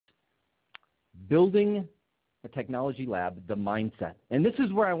building a technology lab, the mindset. And this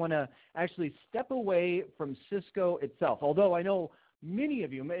is where I want to actually step away from Cisco itself. Although I know many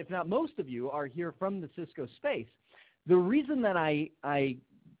of you, if not most of you, are here from the Cisco space. The reason that I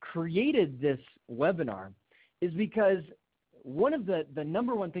created this webinar is because one of the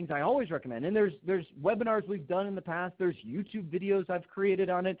number one things I always recommend, and there's webinars we've done in the past, there's YouTube videos I've created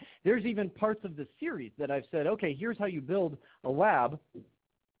on it, there's even parts of the series that I've said, okay, here's how you build a lab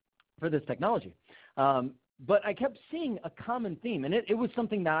for this technology. But I kept seeing a common theme, and it was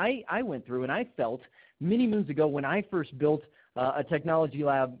something that I went through and I felt many moons ago when I first built a technology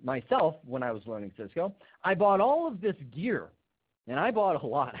lab myself when I was learning Cisco. I bought all of this gear, and I bought a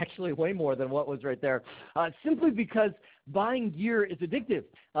lot, actually way more than what was right there, simply because buying gear is addictive.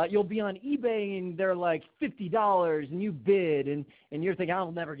 You'll be on eBay and they're like $50 and you bid and you're thinking,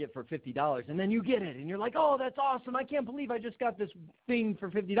 I'll never get for $50. And then you get it and you're like, oh, that's awesome. I can't believe I just got this thing for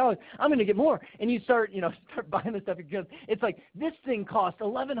 $50. I'm going to get more. And you start buying this stuff because it's like, this thing cost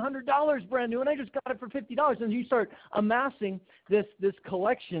 $1,100 brand new and I just got it for $50. And you start amassing this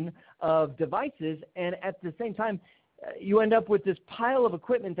collection of devices, and at the same time, you end up with this pile of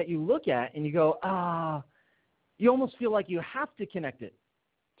equipment that you look at and you go, you almost feel like you have to connect it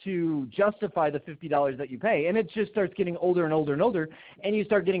to justify the $50 that you pay. And it just starts getting older and older and older, and you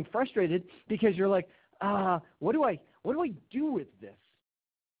start getting frustrated because you're like, what do I do with this?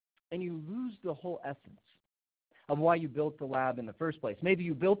 And you lose the whole essence of why you built the lab in the first place. Maybe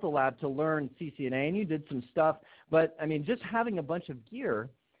you built the lab to learn CCNA and you did some stuff, but I mean, just having a bunch of gear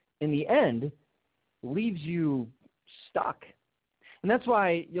in the end leaves you stuck. And that's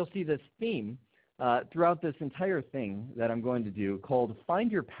why you'll see this theme throughout this entire thing that I'm going to do called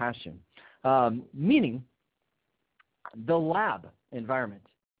Find Your Passion, meaning the lab environment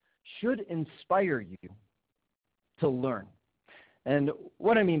should inspire you to learn. And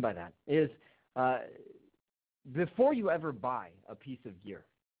what I mean by that is before you ever buy a piece of gear,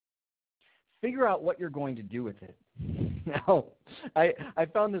 figure out what you're going to do with it. Now, I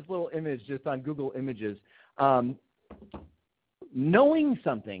found this little image just on Google Images. Knowing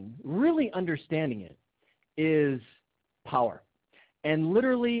something, really understanding it, is power. And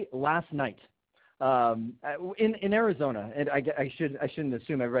literally last night, in Arizona, and I shouldn't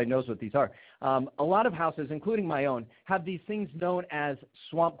assume everybody knows what these are, a lot of houses, including my own, have these things known as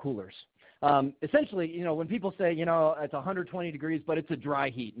swamp coolers. Essentially, when people say, it's 120 degrees, but it's a dry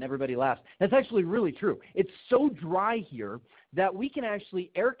heat, and everybody laughs, that's actually really true. It's so dry here that we can actually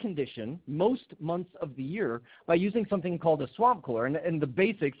air condition most months of the year by using something called a swamp cooler. And the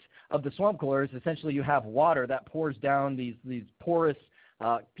basics of the swamp cooler is essentially you have water that pours down these porous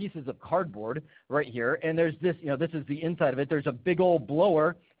pieces of cardboard right here, and there's this, this is the inside of it. There's a big old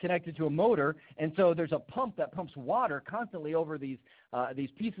blower connected to a motor, and so there's a pump that pumps water constantly over these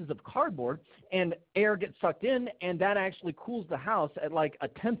pieces of cardboard, and air gets sucked in, and that actually cools the house at like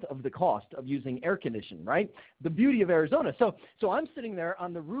 1/10 of the cost of using air conditioning, right? The beauty of Arizona. So I'm sitting there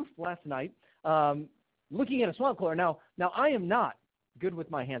on the roof last night looking at a swamp cooler. Now I am not good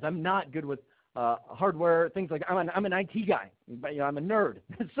with my hands. I'm not good with hardware, things like that. I'm an IT guy, but I'm a nerd.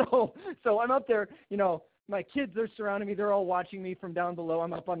 So I'm up there, my kids are surrounding me. They're all watching me from down below.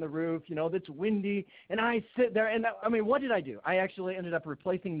 I'm up on the roof, it's windy, and I sit there, and what did I do? I actually ended up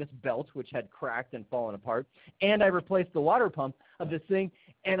replacing this belt, which had cracked and fallen apart, and I replaced the water pump of this thing,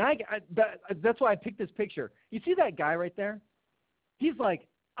 and that's why I picked this picture. You see that guy right there? He's like,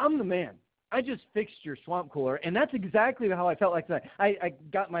 I'm the man. I just fixed your swamp cooler, and that's exactly how I felt like tonight. I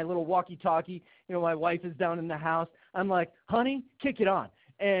got my little walkie-talkie. My wife is down in the house. I'm like, honey, kick it on.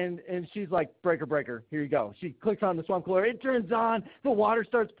 And she's like, breaker, here you go. She clicks on the swamp cooler. It turns on. The water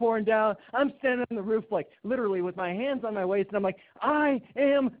starts pouring down. I'm standing on the roof, like literally with my hands on my waist, and I'm like, I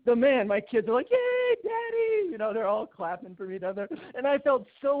am the man. My kids are like, yay, Daddy. They're all clapping for me down there. And I felt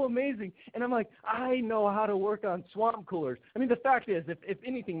so amazing. And I'm like, I know how to work on swamp coolers. I mean, the fact is, if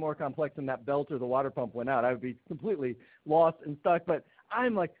anything more complex than that belt or the water pump went out, I would be completely lost and stuck. But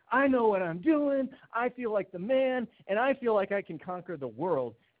I'm like, I know what I'm doing. I feel like the man, and I feel like I can conquer the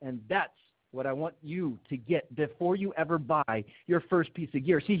world. And that's what I want you to get before you ever buy your first piece of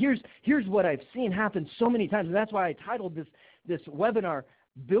gear. See, here's what I've seen happen so many times, and that's why I titled this webinar,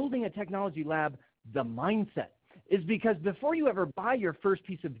 Building a Technology Lab, The Mindset, is because before you ever buy your first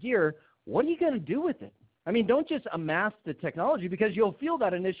piece of gear, what are you going to do with it? I mean, don't just amass the technology, because you'll feel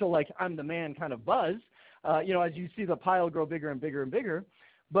that initial, like, I'm the man kind of buzz, as you see the pile grow bigger and bigger and bigger.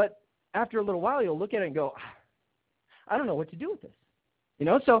 But after a little while, you'll look at it and go, I don't know what to do with this.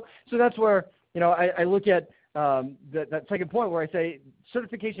 So that's where, I look at that second point where I say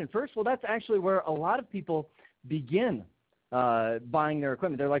certification first. Well, that's actually where a lot of people begin buying their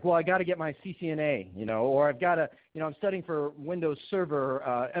equipment. They're like, well, I got to get my CCNA, or I've got to, I'm studying for Windows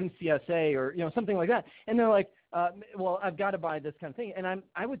Server, MCSA, or, something like that. And they're like, well, I've got to buy this kind of thing. And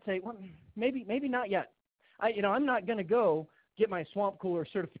I would say, well, maybe not yet. I'm not going to go get my swamp cooler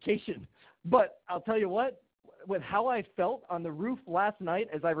certification. But I'll tell you what, with how I felt on the roof last night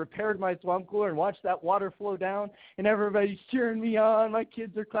as I repaired my swamp cooler and watched that water flow down and everybody's cheering me on, my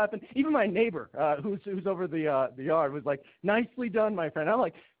kids are clapping. Even my neighbor, who's over the yard, was like, nicely done, my friend. I'm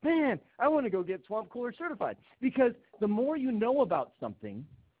like, man, I want to go get swamp cooler certified. Because the more you know about something,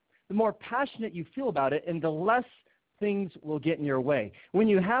 the more passionate you feel about it, and the less things will get in your way. When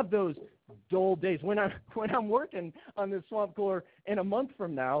you have those dull days, when I'm working on this swamp cooler in a month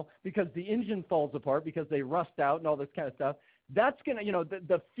from now because the engine falls apart because they rust out and all this kind of stuff, that's going to,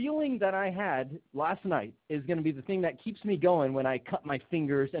 the feeling that I had last night is going to be the thing that keeps me going when I cut my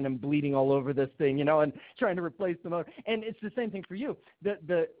fingers and I'm bleeding all over this thing, and trying to replace the motor. And it's the same thing for you.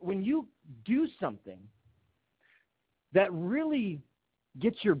 When you do something that really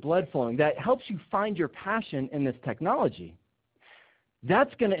gets your blood flowing, that helps you find your passion in this technology,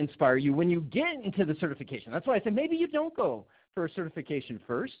 that's going to inspire you when you get into the certification. That's why I said maybe you don't go for a certification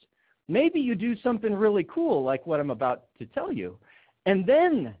first. Maybe you do something really cool like what I'm about to tell you, and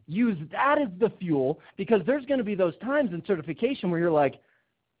then use that as the fuel, because there's going to be those times in certification where you're like,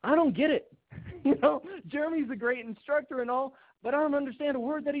 I don't get it. Jeremy's a great instructor and all, but I don't understand a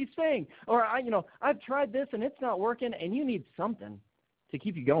word that he's saying. Or, I've tried this and it's not working, and you need something to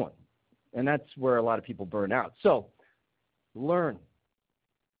keep you going. And that's where a lot of people burn out. So learn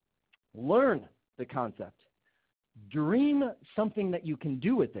the concept. Dream something that you can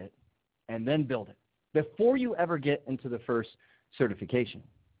do with it, and then build it before you ever get into the first certification.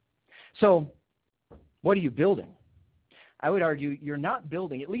 So what are you building? I would argue you're not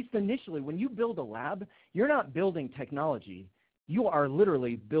building, at least initially, when you build a lab, you're not building technology. You are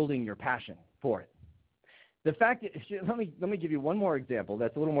literally building your passion for it. The fact that, let me give you one more example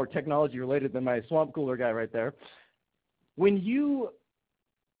that's a little more technology related than my swamp cooler guy right there. When you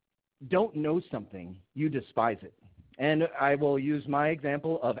don't know something, you despise it. And I will use my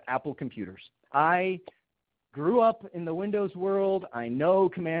example of Apple computers. I grew up in the Windows world. I know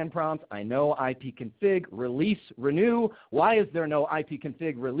command prompts. I know ipconfig, release, renew. Why is there no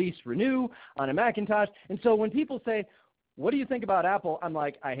ipconfig, release, renew on a Macintosh? And so when people say, what do you think about Apple? I'm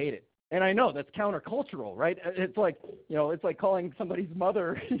like, I hate it. And I know that's countercultural, right? It's like, it's like calling somebody's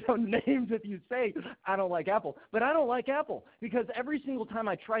mother, names if you say, I don't like Apple. But I don't like Apple because every single time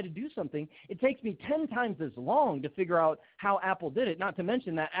I try to do something, it takes me 10 times as long to figure out how Apple did it. Not to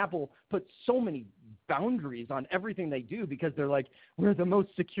mention that Apple puts so many boundaries on everything they do because they're like, we're the most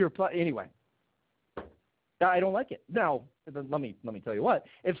secure anyway. I don't like it. Now, let me tell you what.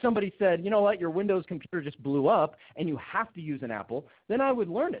 If somebody said, you know what, your Windows computer just blew up and you have to use an Apple, then I would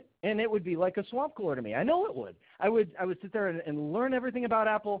learn it, and it would be like a swamp cooler to me. I know it would. I would sit there and learn everything about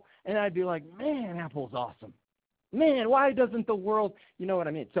Apple, and I'd be like, man, Apple's awesome. Man, why doesn't the world, you know what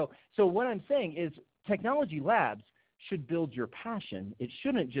I mean? So what I'm saying is technology labs should build your passion. It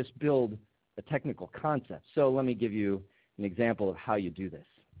shouldn't just build a technical concept. So let me give you an example of how you do this.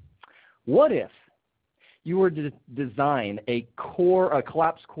 What if you were to design a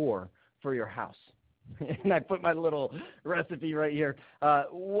collapsed core for your house? And I put my little recipe right here.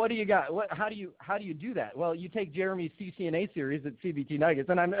 What do you got? How do you do that? Well, you take Jeremy's CCNA series at CBT Nuggets,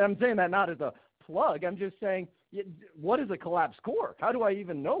 and I'm saying that not as a plug. I'm just saying, what is a collapsed core? How do I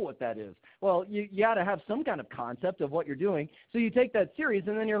even know what that is? Well, you got to have some kind of concept of what you're doing. So you take that series,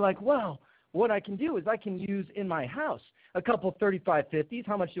 and then you're like, well, what I can do is I can use in my house a couple 3550s.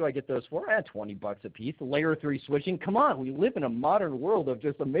 How much do I get those for? $20 a piece. Layer 3 switching. Come on, we live in a modern world of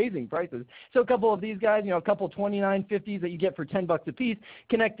just amazing prices. So a couple of these guys, a couple 2950s that you get for $10 a piece.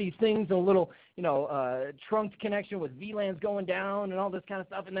 Connect these things in a little, trunked connection with VLANs going down and all this kind of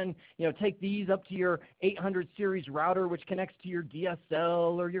stuff. And then, take these up to your 800 series router, which connects to your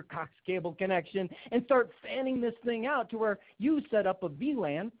DSL or your coax cable connection, and start fanning this thing out to where you set up a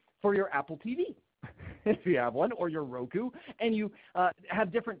VLAN for your Apple TV, if you have one, or your Roku, and you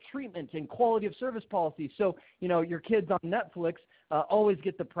have different treatment and quality of service policies. So, your kids on Netflix always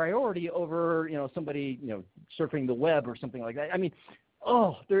get the priority over, somebody, surfing the web or something like that. I mean,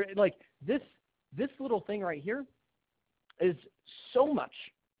 they're like this little thing right here is so much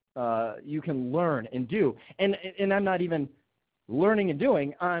you can learn and do. And I'm not even learning and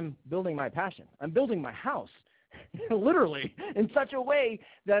doing. I'm building my passion. I'm building my house. Literally, in such a way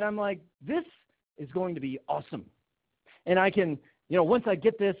that I'm like, this is going to be awesome. And I can, once I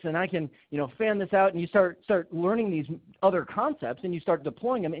get this and I can, fan this out, and you start learning these other concepts and you start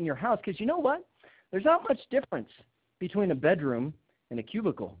deploying them in your house, because you know what? There's not much difference between a bedroom and a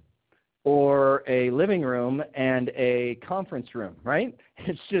cubicle or a living room and a conference room, right?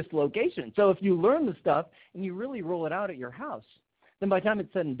 It's just location. So if you learn the stuff and you really roll it out at your house, then by the time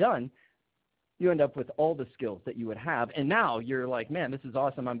it's said and done, you end up with all the skills that you would have. And now you're like, man, this is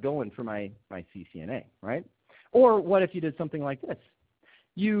awesome. I'm going for my CCNA, right? Or what if you did something like this?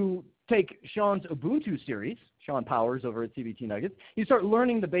 You take Sean's Ubuntu series, Sean Powers over at CBT Nuggets. You start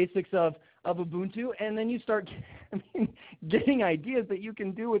learning the basics of Ubuntu, and then you start getting ideas that you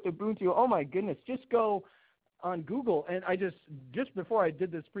can do with Ubuntu. Oh, my goodness. Just go on Google. And just before I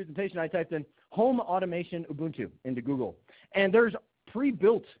did this presentation, I typed in home automation Ubuntu into Google. And there's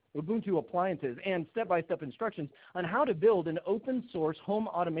pre-built Ubuntu appliances and step-by-step instructions on how to build an open-source home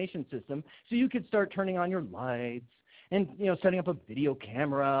automation system so you could start turning on your lights and, setting up a video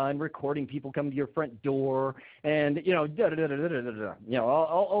camera and recording people coming to your front door and, all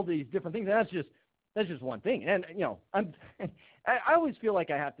these different things. And that's just one thing. And, I always feel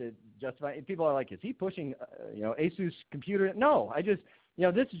like I have to justify it. People are like, is he pushing, Asus computer? No, this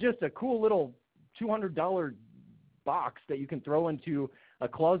is just a cool little $200 box that you can throw into a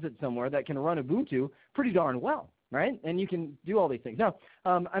closet somewhere that can run Ubuntu pretty darn well, right? And you can do all these things. Now,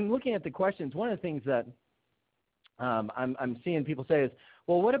 I'm looking at the questions. One of the things that I'm seeing people say is,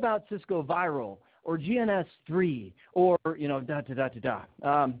 well, what about Cisco Viral or GNS3 or,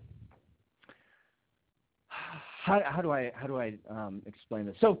 How do I explain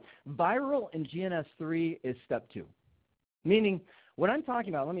this? So Viral and GNS3 is step 2, meaning what I'm talking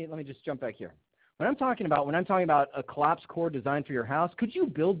about. Let me just jump back here. When I'm talking about a collapsed core design for your house, could you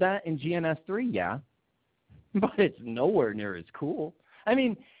build that in GNS3? Yeah, but it's nowhere near as cool. I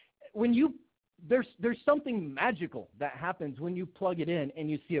mean, there's something magical that happens when you plug it in and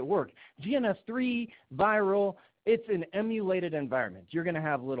you see it work. GNS3, Viral, it's an emulated environment. You're going to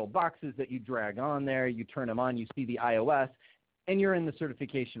have little boxes that you drag on there. You turn them on, you see the iOS, and you're in the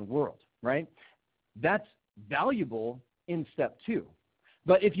certification world, right? That's valuable in step 2.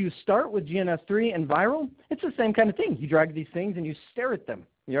 But if you start with GNS3 and Viral, it's the same kind of thing. You drag these things and you stare at them,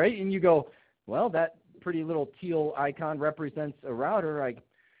 right? And you go, well, that pretty little teal icon represents a router.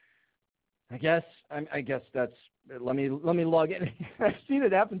 I guess that's. Let me log in. I've seen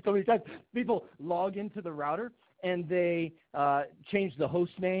it happen so many times. People log into the router and they change the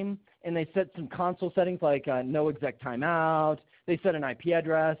host name and they set some console settings like no exec timeout. They set an IP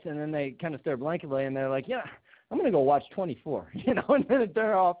address and then they kind of stare blankly and they're like, yeah, I'm going to go watch 24, and then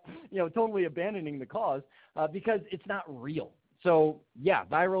they're off, totally abandoning the cause because it's not real. So, yeah,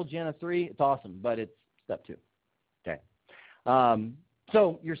 Viral, GNS3, it's awesome, but it's step 2. Okay.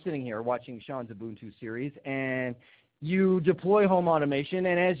 So you're sitting here watching Sean's Ubuntu series, and you deploy home automation,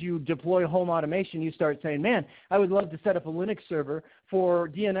 and as you deploy home automation, you start saying, man, I would love to set up a Linux server for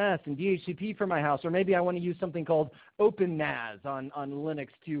DNS and DHCP for my house, or maybe I want to use something called OpenNAS on Linux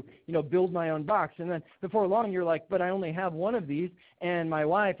to, build my own box. And then before long, you're like, but I only have one of these, and my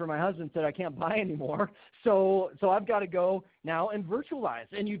wife or my husband said I can't buy anymore, so I've got to go now and virtualize.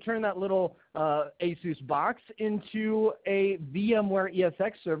 And you turn that little Asus box into a VMware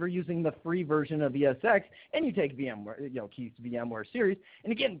ESX server using the free version of ESX, and you take VMware, Keith's VMware series.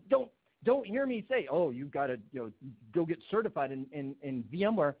 And again, don't hear me say, oh, you've got to go get certified in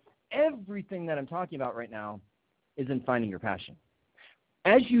VMware. Everything that I'm talking about right now is in finding your passion.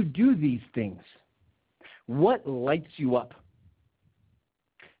 As you do these things, what lights you up?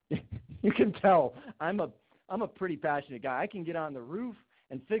 You can tell I'm a pretty passionate guy. I can get on the roof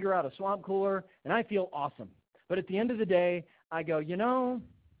and figure out a swamp cooler, and I feel awesome. But at the end of the day, I go,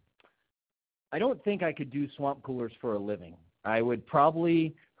 I don't think I could do swamp coolers for a living. I would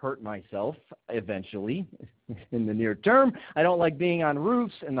probably hurt myself eventually in the near term. I don't like being on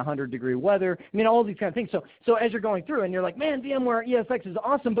roofs in the 100-degree weather. I mean, all these kind of things. So as you're going through and you're like, man, VMware ESX is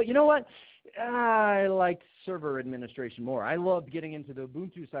awesome, but you know what? I like server administration more. I love getting into the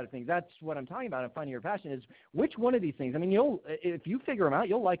Ubuntu side of things. That's what I'm talking about. I'm finding your passion is which one of these things. I mean, if you figure them out,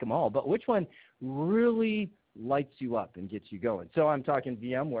 you'll like them all, but which one really lights you up and gets you going? So I'm talking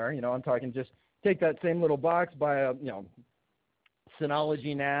VMware. I'm talking just take that same little box, buy a,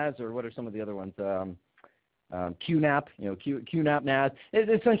 Synology NAS, or what are some of the other ones? QNAP, QNAP NAS.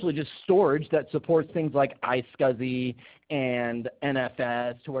 It's essentially just storage that supports things like iSCSI and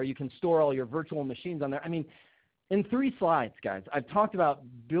NFS, to where you can store all your virtual machines on there. I mean, in 3 slides, guys, I've talked about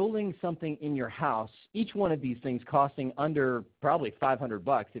building something in your house, each one of these things costing under probably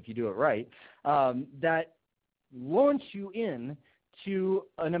 $500 if you do it right, that launch you in to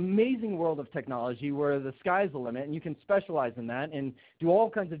an amazing world of technology where the sky's the limit and you can specialize in that and do all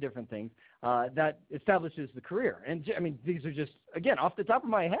kinds of different things that establishes the career. And I mean, these are just, again, off the top of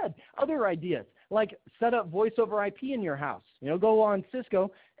my head, other ideas like set up voice over IP in your house. You know, go on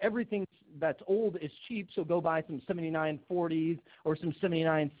Cisco, everything that's old is cheap, so go buy some 7940s or some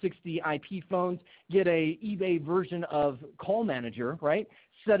 7960 IP phones, get a eBay version of Call Manager, right?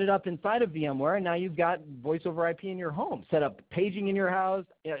 Set it up inside of VMware, and now you've got voice over IP in your home. Set up paging in your house,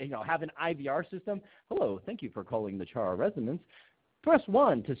 you know, have an IVR system. Hello, thank you for calling the Cioara residence. Press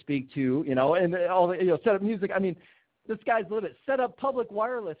 1 to speak to, you know, and all the, you know, set up music. I mean, the sky's the limit. Set up public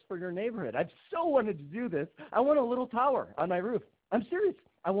wireless for your neighborhood. I've so wanted to do this. I want a little tower on my roof. I'm serious.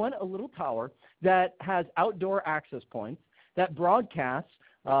 I want a little tower that has outdoor access points that broadcasts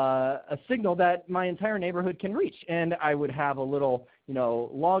a signal that my entire neighborhood can reach. And I would have a little, you know,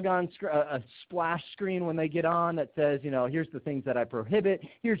 a splash screen when they get on that says, you know, here's the things that I prohibit,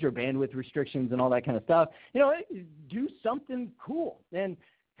 here's your bandwidth restrictions and all that kind of stuff. You know, do something cool. And,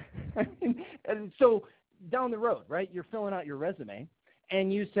 and so down the road, right, you're filling out your resume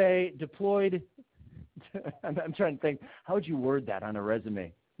and you say deployed. I'm trying to think, how would you word that on a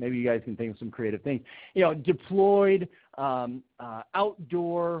resume? Maybe you guys can think of some creative things. You know, deployed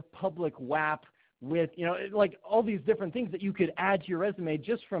outdoor public WAP with, you know, like all these different things that you could add to your resume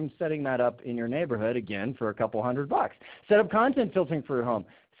just from setting that up in your neighborhood, again, for a couple $100. Set up content filtering for your home.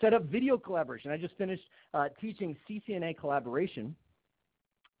 Set up video collaboration. I just finished teaching CCNA collaboration,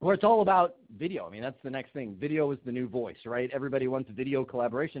 where it's all about video. I mean, that's the next thing. Video is the new voice, right? Everybody wants video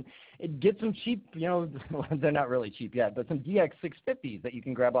collaboration. Get some cheap, you know, they're not really cheap yet, but some DX650s that you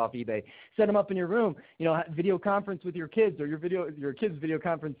can grab off eBay. Set them up in your room, you know, video conference with your kids or your kids' video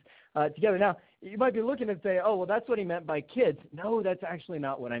conference together. Now, you might be looking and say, oh, well, that's what he meant by kids. No, that's actually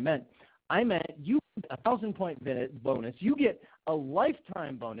not what I meant. I meant you get a 1,000-point bonus. You get a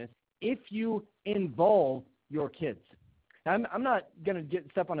lifetime bonus if you involve your kids. I'm not going to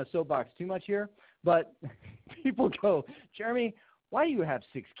step on a soapbox too much here, but people go, Jeremy, why do you have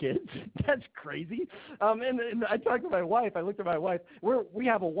 6 kids? That's crazy. And I talked to my wife. I looked at my wife. We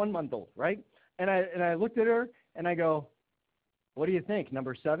have a 1-month-old, right? And I looked at her, and I go, what do you think,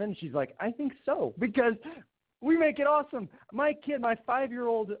 number 7? She's like, I think so, because we make it awesome. My kid, my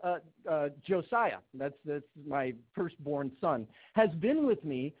 5-year-old Josiah, that's my firstborn son, has been with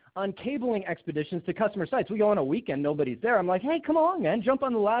me on cabling expeditions to customer sites. We go on a weekend, nobody's there. I'm like, hey, come on, man, jump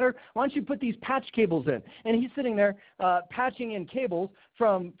on the ladder. Why don't you put these patch cables in? And he's sitting there patching in cables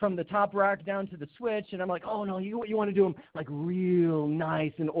from the top rack down to the switch. And I'm like, oh, no, you want to do them like real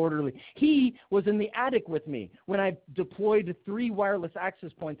nice and orderly. He was in the attic with me when I deployed 3 wireless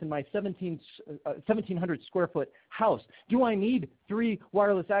access points in my 1,700 square foot house. Do I need 3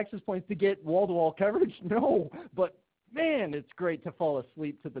 wireless access points to get wall-to-wall coverage? No, but man, it's great to fall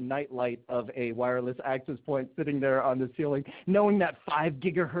asleep to the nightlight of a wireless access point sitting there on the ceiling, knowing that 5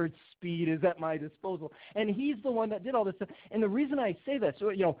 gigahertz speed is at my disposal. And he's the one that did all this stuff. And the reason I say this, so,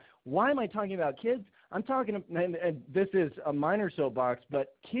 you know, why am I talking about kids? I'm talking, and this is a minor soapbox,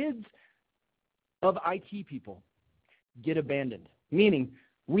 but kids of IT people get abandoned, meaning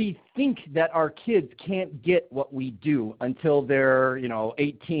we think that our kids can't get what we do until they're, you know,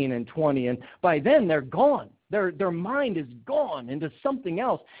 18 and 20, and by then they're gone. Their mind is gone into something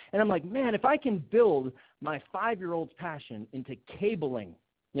else. And I'm like, man, if I can build my 5-year-old's passion into cabling,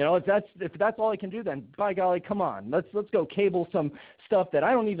 you know, if that's all I can do, then by golly, come on, let's go cable some stuff that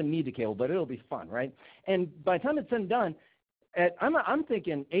I don't even need to cable, but it'll be fun, right? And by the time it's said and done, I'm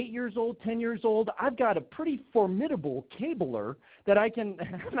thinking 8 years old, 10 years old, I've got a pretty formidable cabler that I can,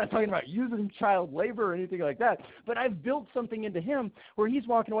 I'm not talking about using child labor or anything like that, but I've built something into him where he's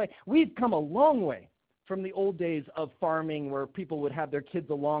walking away. We've come a long way from the old days of farming where people would have their kids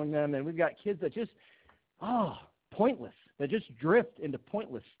along them, and we've got kids that just, pointless. They just drift into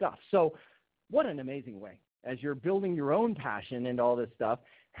pointless stuff. So what an amazing way, as you're building your own passion into all this stuff.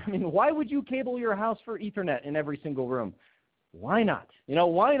 I mean, why would you cable your house for Ethernet in every single room? Why not? You know,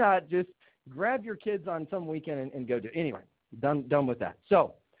 why not just grab your kids on some weekend and go do it? Anyway, done with that.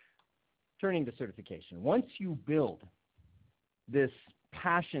 So turning to certification. Once you build this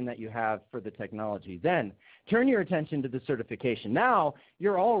passion that you have for the technology, then turn your attention to the certification. Now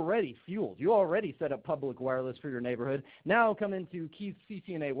you're already fueled. You already set up public wireless for your neighborhood. Now come into Keith's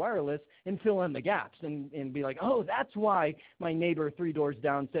CCNA Wireless and fill in the gaps and be like, oh, that's why my neighbor 3 doors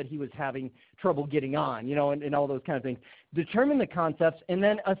down said he was having trouble getting on, you know, and all those kind of things. Determine the concepts and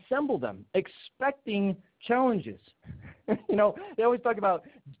then assemble them, expecting challenges. You know, they always talk about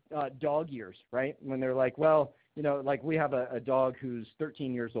dog years, right? When they're like, well, you know, like we have a dog who's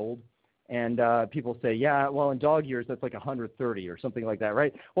 13 years old, And people say, yeah, well, in dog years, that's like 130 or something like that,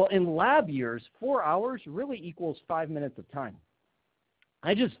 right? Well, in lab years, 4 hours really equals 5 minutes of time.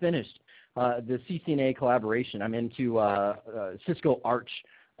 I just finished the CCNA collaboration. I'm into Cisco Arch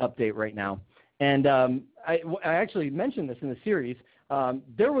update right now. And I actually mentioned this in the series.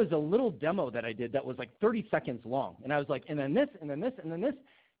 There was a little demo that I did that was like 30 seconds long. And I was like, and then this, and then this, and then this.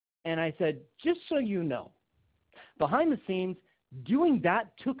 And I said, just so you know, behind the scenes, doing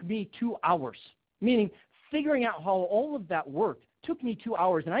that took me 2 hours, meaning figuring out how all of that worked took me 2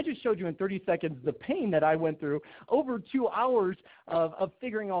 hours. And I just showed you in 30 seconds the pain that I went through over 2 hours of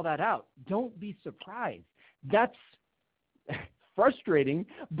figuring all that out. Don't be surprised. That's frustrating,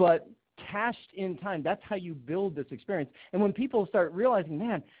 but cashed in time. That's how you build this experience. And when people start realizing,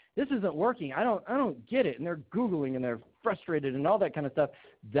 man, this isn't working, I don't get it, and they're Googling and they're frustrated and all that kind of stuff,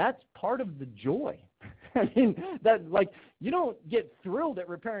 that's part of the joy. I mean, that, like, you don't get thrilled at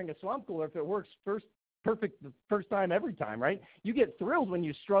repairing a swamp cooler if it works perfect the first time every time, right? You get thrilled when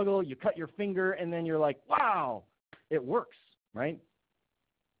you struggle, you cut your finger, and then you're like, wow, it works, right?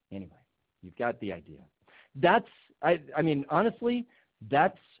 Anyway, you've got the idea. That's, I mean, honestly,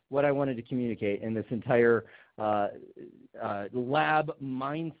 that's what I wanted to communicate in this entire lab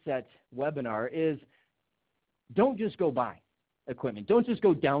mindset webinar is don't just go buy equipment. Don't just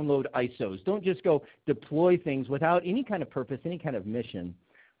go download ISOs. Don't just go deploy things without any kind of purpose, any kind of mission.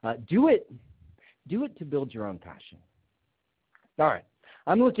 Do it to build your own passion. All right.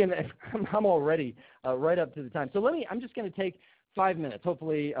 I'm already right up to the time. So I'm just going to take 5 minutes.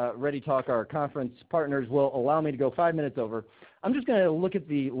 Hopefully, Ready Talk, our conference partners, will allow me to go 5 minutes over. I'm just going to look at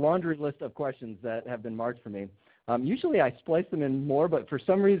the laundry list of questions that have been marked for me. Usually I splice them in more, but for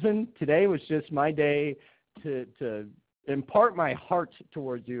some reason, today was just my day to impart my heart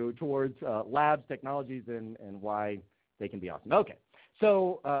towards you, towards labs, technologies, and why they can be awesome. Okay.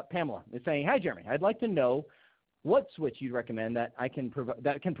 So Pamela is saying, hi, Jeremy. I'd like to know what switch you'd recommend that can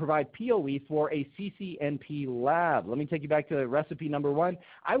provide PoE for a CCNP lab. Let me take you back to recipe number 1.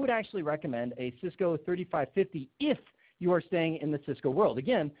 I would actually recommend a Cisco 3550 if you are staying in the Cisco world.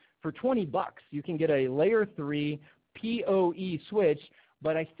 Again, for $20, you can get a layer 3 PoE switch,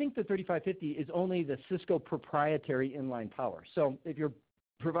 but I think the 3550 is only the Cisco proprietary inline power. So if you're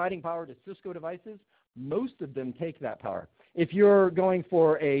providing power to Cisco devices, most of them take that power. If you're going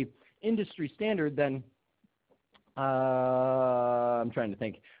for a industry standard, then I'm trying to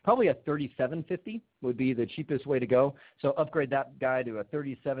think. Probably a 3750 would be the cheapest way to go. So upgrade that guy to a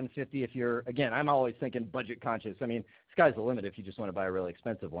 3750 if you're, again, I'm always thinking budget conscious. I mean, sky's the limit if you just want to buy a really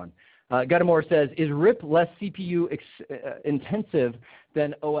expensive one. Guttamore says, is RIP less CPU intensive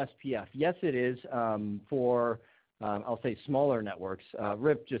than OSPF? Yes, it is for, I'll say, smaller networks.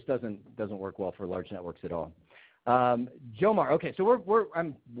 RIP just doesn't work well for large networks at all. Jomar, okay, so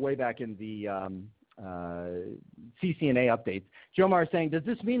I'm way back in the CCNA updates. Jomar is saying, does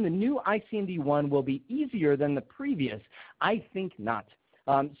this mean the new ICND1 will be easier than the previous? I think not.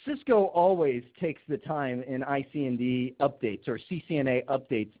 Cisco always takes the time in ICND updates or CCNA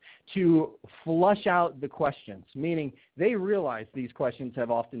updates to flush out the questions, meaning they realize these questions have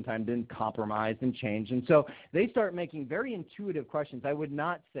oftentimes been compromised and changed, and so they start making very intuitive questions. I would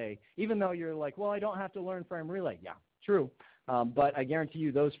not say, even though you're like, well, I don't have to learn frame relay. Yeah, true. But I guarantee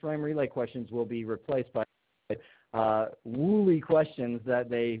you those frame relay questions will be replaced by woolly questions that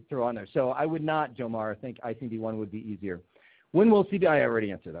they throw on there. So I would not, Jomar, think ICND1 would be easier. When will CBT? I already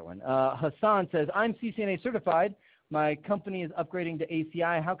answered that one. Hassan says, I'm CCNA certified. My company is upgrading to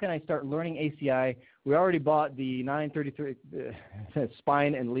ACI. How can I start learning ACI? We already bought the 933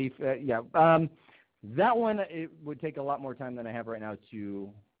 spine and leaf. That one, it would take a lot more time than I have right now to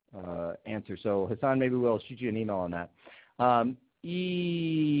answer. So Hassan, maybe we'll shoot you an email on that.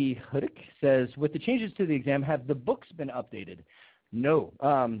 E. Hudik says, with the changes to the exam, have the books been updated? No.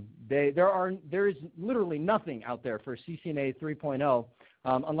 There is literally nothing out there for CCNA 3.0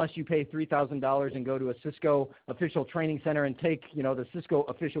 unless you pay $3,000 and go to a Cisco official training center and take, the Cisco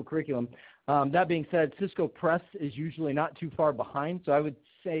official curriculum. That being said, Cisco Press is usually not too far behind, so I would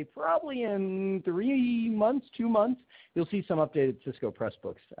say probably in 3 months, 2 months, you'll see some updated Cisco Press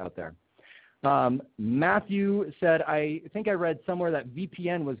books out there. Matthew said, I think I read somewhere that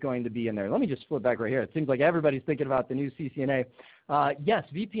VPN was going to be in there. Let me just flip back right here. It seems like everybody's thinking about the new CCNA. Yes,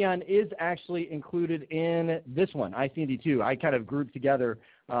 VPN is actually included in this one, ICND2. I kind of grouped together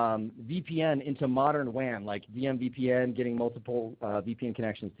VPN into modern WAN, like VMVPN, getting multiple VPN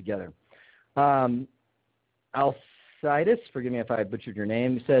connections together. Alcides, forgive me if I butchered your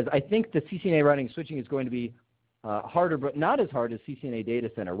name, says, I think the CCNA routing and switching is going to be harder, but not as hard as CCNA Data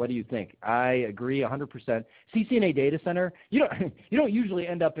Center. What do you think? I agree 100%. CCNA Data Center, you don't usually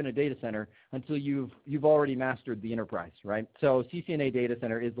end up in a data center until you've already mastered the enterprise, right? So CCNA Data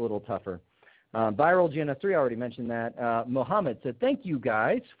Center is a little tougher. Viral GNS3, I already mentioned that. Mohammed said, thank you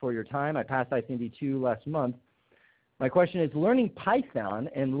guys for your time. I passed ICND 2 last month. My question is, learning Python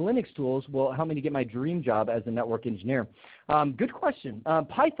and Linux tools will help me to get my dream job as a network engineer. Good question.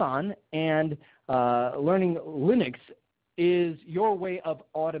 Python and learning Linux is your way of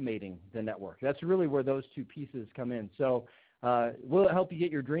automating the network. That's really where those two pieces come in. So will it help you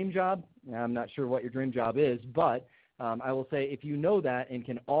get your dream job? I'm not sure what your dream job is, but I will say if you know that and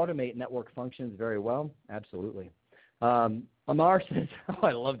can automate network functions very well, absolutely. Amar says, oh,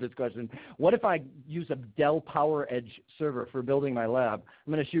 I love this question. What if I use a Dell PowerEdge server for building my lab?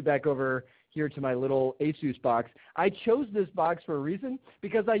 I'm going to shoot back over here to my little Asus box. I chose this box for a reason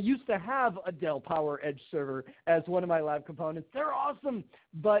because I used to have a Dell PowerEdge server as one of my lab components. They're awesome.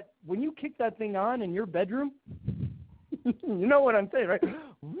 But when you kick that thing on in your bedroom, you know what I'm saying, right?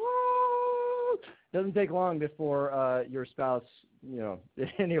 Woo! Doesn't take long before your spouse,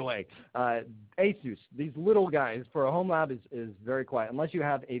 anyway. Asus, these little guys for a home lab is very quiet. Unless you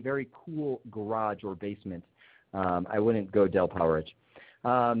have a very cool garage or basement, I wouldn't go Dell PowerEdge.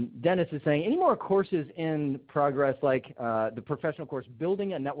 Dennis is saying, any more courses in progress like the professional course,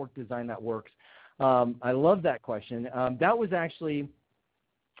 Building a Network Design That Works? I love that question. That was actually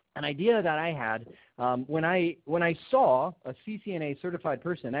an idea that I had when I saw a CCNA certified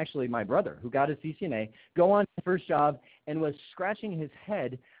person, actually my brother, who got his CCNA, go on his first job and was scratching his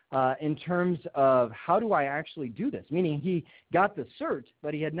head in terms of how do I actually do this? Meaning he got the cert,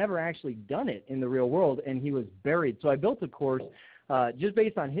 but he had never actually done it in the real world, and he was buried. So I built a course just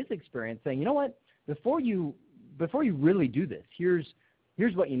based on his experience saying, you know what, before you really do this, here's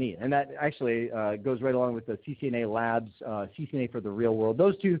what you need. And that actually goes right along with the CCNA Labs, CCNA for the Real World.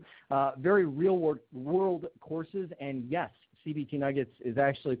 Those two very real world courses. And yes, CBT Nuggets is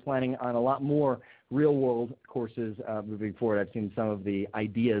actually planning on a lot more real world courses moving forward. I've seen some of the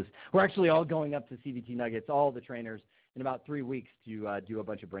ideas. We're actually all going up to CBT Nuggets, all the trainers, in about 3 weeks to do a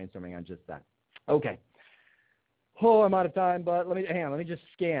bunch of brainstorming on just that. Okay. Oh, I'm out of time, but let me just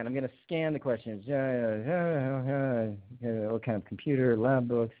scan. I'm going to scan the questions. What kind of computer, lab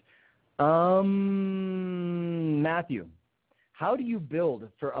books? Matthew, how do you build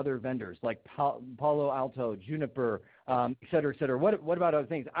for other vendors like Palo Alto, Juniper, et cetera, et cetera? What about other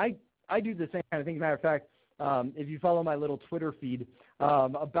things? I do the same kind of thing. As a matter of fact, if you follow my little Twitter feed,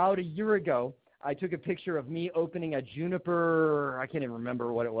 about a year ago, I took a picture of me opening a Juniper, I can't even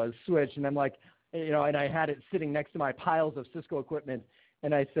remember what it was, switch, and I'm like, and I had it sitting next to my piles of Cisco equipment,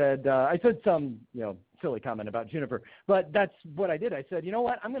 and I said some, silly comment about Juniper, but that's what I did. I said, you know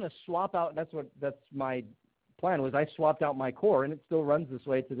what, I'm going to swap out. That's my plan was. I swapped out my core, and it still runs this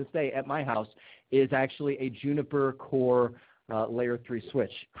way to this day at my house. Is actually a Juniper core layer 3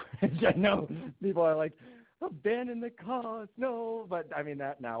 switch. I know people are like, abandon the cause, no, but I mean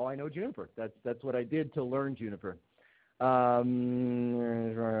that now I know Juniper. That's what I did to learn Juniper.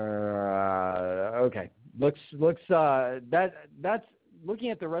 Okay. That's looking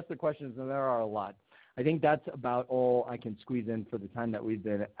at the rest of the questions, and there are a lot. I think that's about all I can squeeze in for the time that we've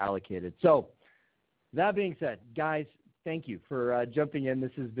been allocated. So that being said, guys, thank you for jumping in.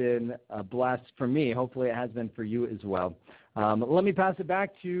 This has been a blast for me. Hopefully it has been for you as well. Let me pass it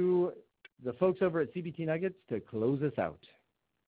back to the folks over at CBT Nuggets to close us out.